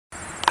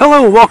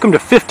Hello and welcome to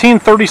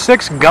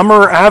 1536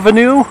 Gummer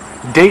Avenue,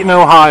 Dayton,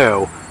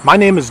 Ohio. My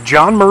name is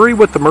John Murray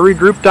with the Murray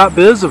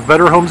Group.biz of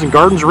Better Homes and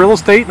Gardens Real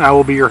Estate, and I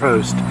will be your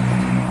host.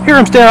 Here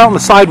I'm standing out on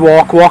the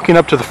sidewalk walking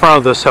up to the front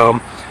of this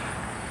home.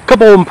 A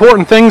couple of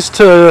important things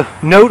to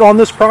note on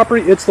this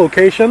property: its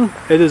location.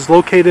 It is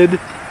located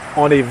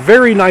on a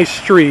very nice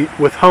street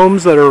with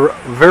homes that are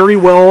very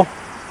well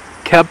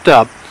kept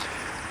up.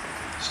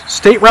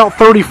 State Route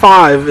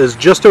 35 is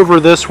just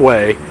over this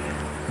way.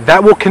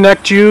 That will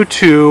connect you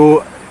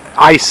to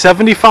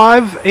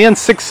I-75 and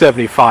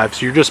 675,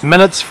 so you're just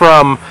minutes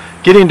from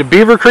getting to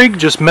Beaver Creek,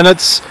 just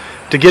minutes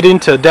to getting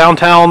to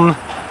downtown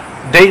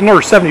Dayton,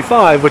 or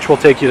 75, which will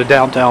take you to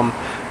downtown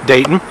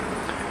Dayton.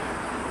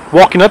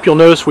 Walking up, you'll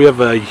notice we have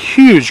a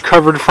huge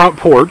covered front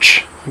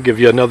porch. I'll give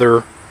you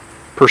another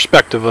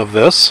perspective of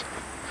this.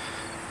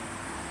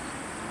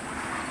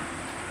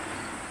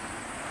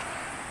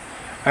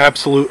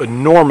 Absolute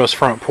enormous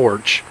front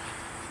porch.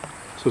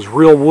 This is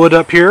real wood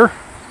up here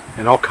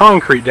and all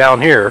concrete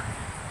down here.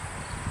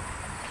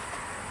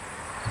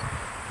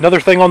 Another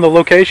thing on the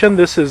location,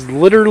 this is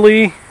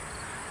literally,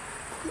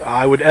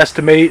 I would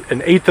estimate,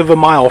 1/8 of a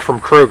mile from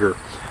Kroger.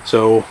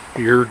 So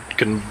you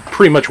can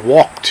pretty much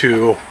walk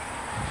to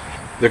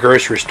the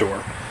grocery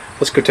store.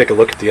 Let's go take a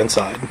look at the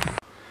inside.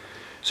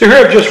 So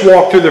here I've just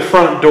walked through the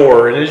front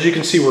door, and as you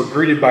can see, we're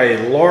greeted by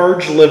a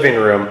large living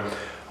room.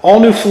 All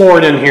new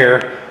flooring in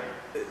here.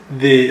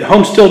 The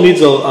home still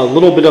needs a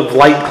little bit of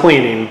light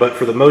cleaning, but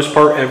for the most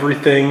part,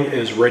 everything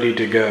is ready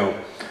to go.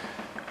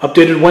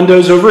 Updated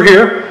windows over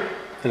here.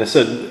 And I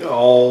said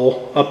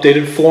all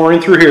updated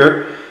flooring through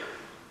here.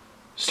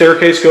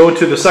 Staircase going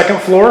to the second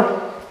floor.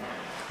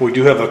 We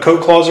do have a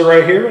coat closet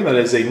right here. That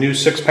is a new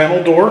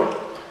 6-panel door.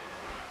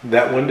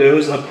 That window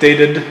is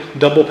updated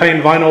double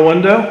pane vinyl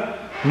window.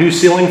 New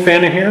ceiling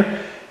fan in here.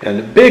 And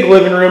the big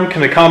living room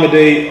can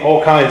accommodate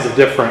all kinds of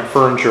different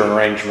furniture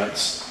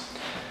arrangements.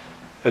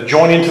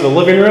 Adjoining to the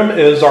living room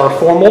is our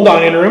formal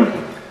dining room.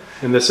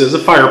 And this is a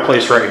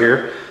fireplace right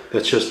here.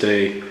 That's just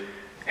a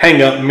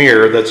hang-up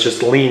mirror that's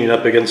just leaning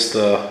up against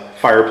the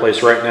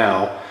fireplace right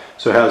now.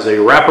 So it has a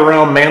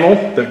wraparound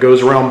mantle that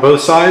goes around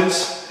both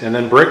sides, and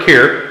then brick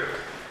here.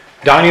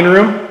 Dining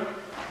room.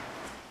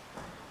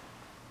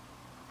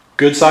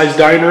 Good sized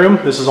dining room.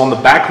 This is on the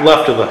back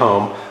left of the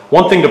home.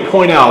 One thing to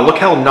point out, look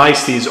how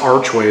nice these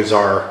archways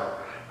are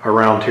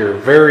around here.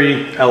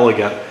 Very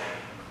elegant.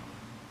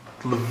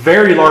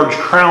 Very large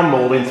crown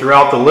molding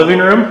throughout the living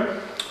room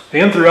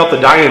and throughout the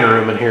dining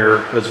room in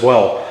here as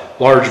well.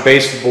 Large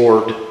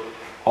baseboard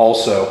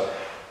also.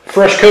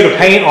 Fresh coat of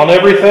paint on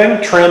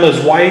everything. Trim is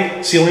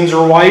white, ceilings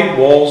are white,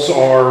 walls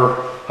are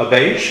a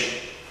beige.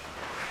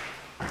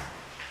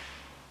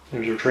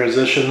 There's your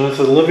transition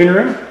into the living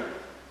room.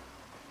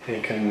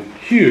 And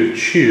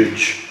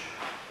huge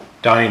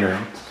dining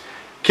room.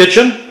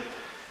 Kitchen.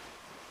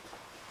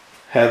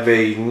 Have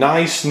a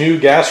nice new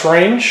gas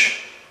range.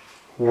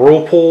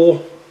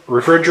 Whirlpool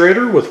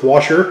refrigerator with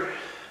water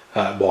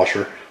in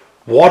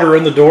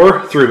the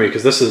door. Threw me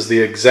because this is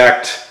the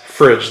exact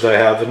fridge that I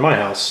have in my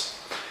house.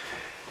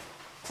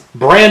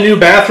 Brand new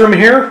bathroom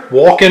here,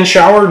 walk-in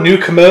shower, new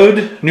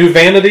commode, new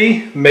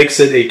vanity, makes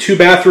it a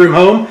 2-bathroom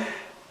home.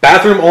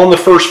 Bathroom on the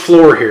first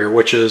floor here,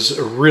 which is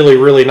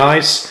really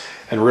nice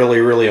and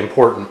really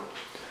important.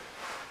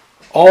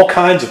 All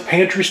kinds of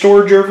pantry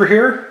storage over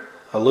here.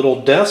 A little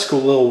desk, a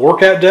little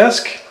workout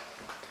desk.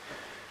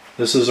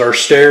 This is our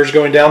stairs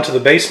going down to the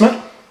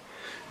basement.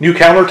 New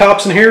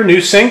countertops in here,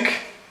 new sink.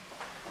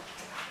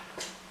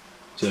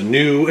 It's a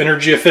new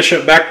energy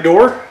efficient back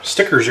door.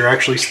 Stickers are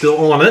actually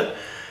still on it.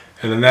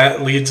 And then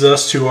that leads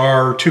us to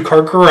our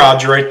 2-car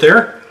garage right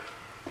there.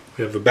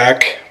 We have a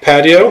back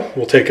patio.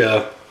 Let's take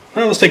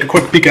a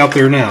quick peek out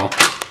there now,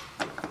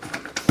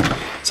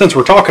 since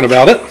we're talking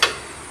about it.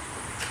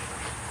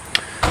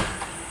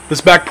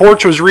 This back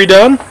porch was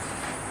redone.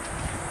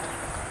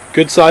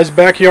 Good sized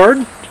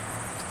backyard.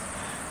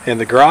 And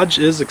the garage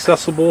is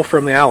accessible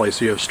from the alley.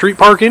 So you have street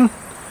parking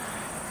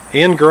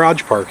and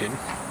garage parking.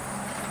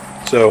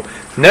 So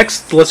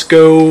next,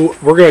 we're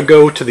going to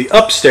go to the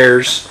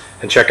upstairs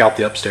and check out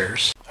the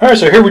upstairs. Alright,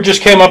 so here we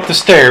just came up the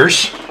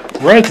stairs.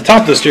 Right at the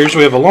top of the stairs,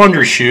 we have a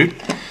laundry chute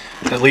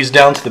that leads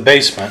down to the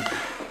basement.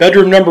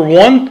 Bedroom number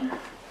 1.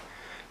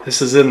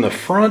 This is in the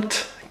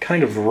front,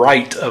 kind of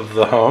right of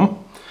the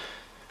home.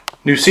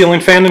 New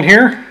ceiling fan in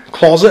here.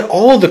 Closet.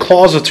 All of the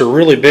closets are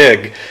really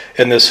big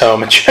in this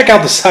home. And check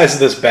out the size of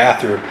this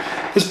bathroom.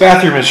 This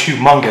bathroom is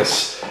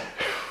humongous.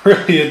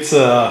 Really, it's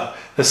the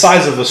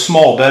size of a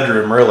small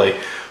bedroom, really.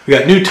 We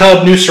got new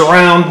tub, new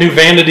surround, new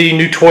vanity,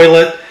 new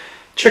toilet.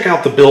 Check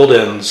out the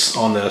build-ins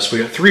on this. We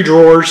got 3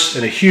 drawers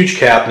and a huge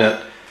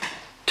cabinet.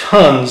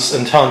 Tons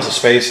and tons of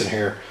space in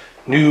here.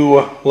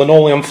 New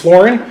linoleum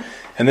flooring.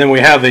 And then we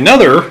have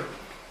another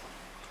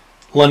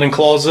linen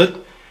closet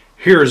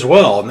here as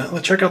well. Now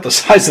let's check out the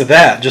size of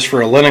that just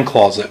for a linen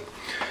closet.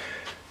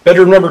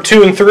 Bedroom number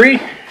 2 and 3.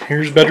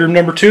 Here's bedroom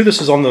number 2. This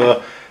is on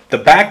the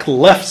back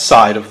left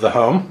side of the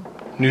home.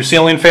 New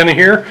ceiling fan in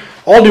here.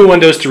 All new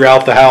windows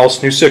throughout the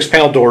house. New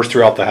 6-panel doors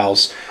throughout the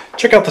house.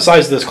 Check out the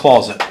size of this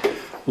closet.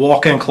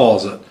 walk-in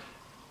closet.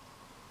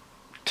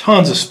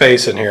 Tons of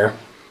space in here.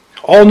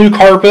 All new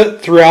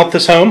carpet throughout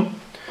this home.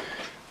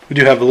 We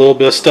do have a little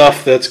bit of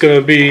stuff that's going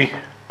to be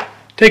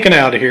taken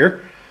out of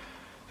here.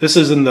 This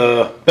is in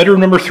the bedroom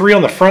number 3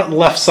 on the front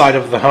left side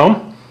of the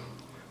home.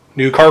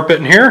 New carpet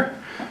in here.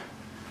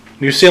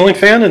 New ceiling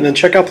fan, and then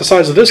check out the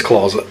size of this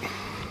closet.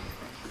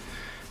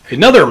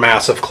 Another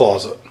massive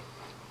closet.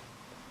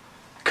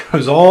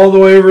 Goes all the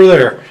way over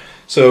there.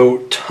 So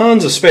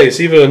tons of space,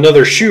 even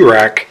another shoe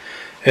rack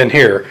in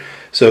here.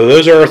 So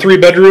those are our 3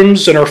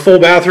 bedrooms and our full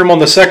bathroom on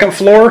the 2nd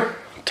floor.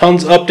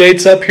 Tons of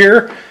updates up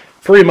here.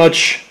 Pretty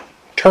much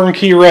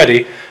turnkey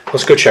ready.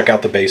 Let's go check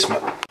out the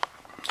basement.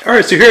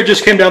 Alright, so here I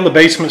just came down the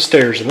basement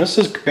stairs, and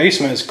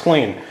basement is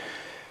clean.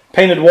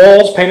 Painted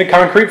walls, painted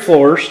concrete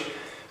floors,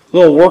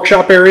 little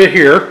workshop area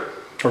here,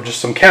 or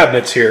just some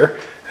cabinets here,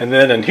 and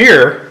then in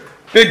here,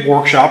 big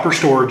workshop or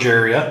storage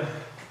area.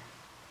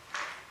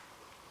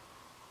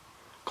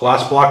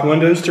 Glass block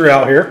windows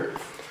throughout here.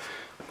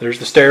 There's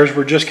the stairs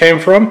we just came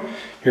from.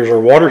 Here's our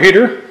water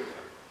heater.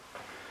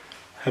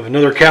 Have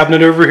another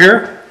cabinet over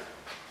here.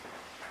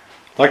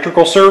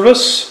 Electrical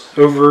service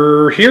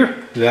over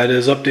here. That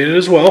is updated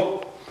as well.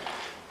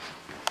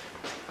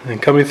 And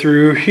coming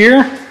through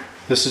here,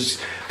 this is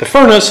the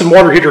furnace and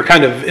water heater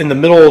kind of in the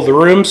middle of the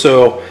room,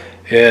 so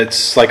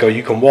it's like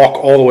you can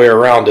walk all the way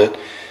around it.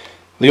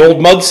 The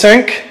old mud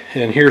sink,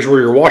 and here's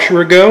where your washer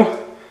would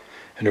go,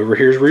 and over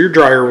here's where your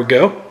dryer would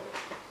go.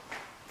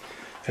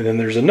 And then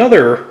there's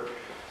another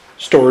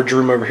storage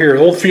room over here.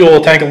 The old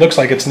fuel tank, it looks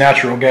like it's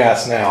natural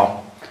gas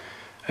now.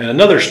 And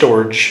another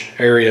storage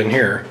area in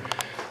here.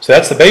 So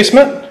that's the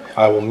basement.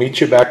 I will meet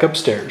you back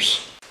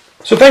upstairs.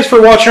 So thanks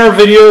for watching our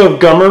video of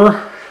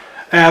Gummer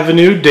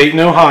Avenue, Dayton,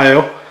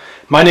 Ohio.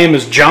 My name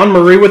is John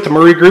Murray with the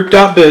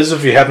MurrayGroup.biz.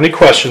 If you have any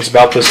questions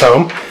about this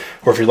home,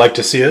 or if you'd like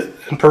to see it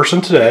in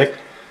person today.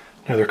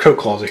 Another coat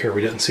closet here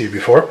we didn't see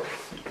before.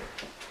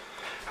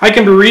 I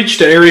can be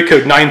reached at area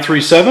code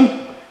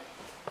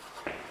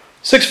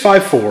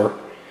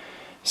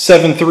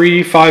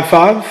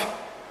 937-654-7355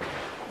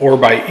 or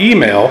by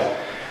email.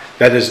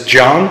 That is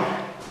John,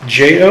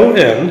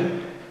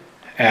 Jon,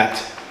 at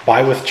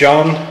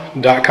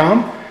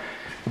buywithjohn.com.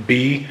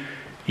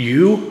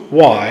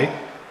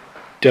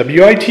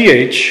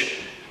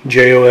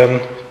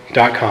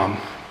 BUYWITHJON.com.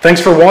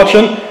 Thanks for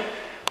watching.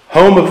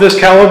 Home of this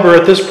caliber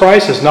at this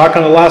price is not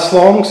going to last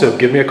long, so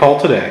give me a call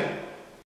today.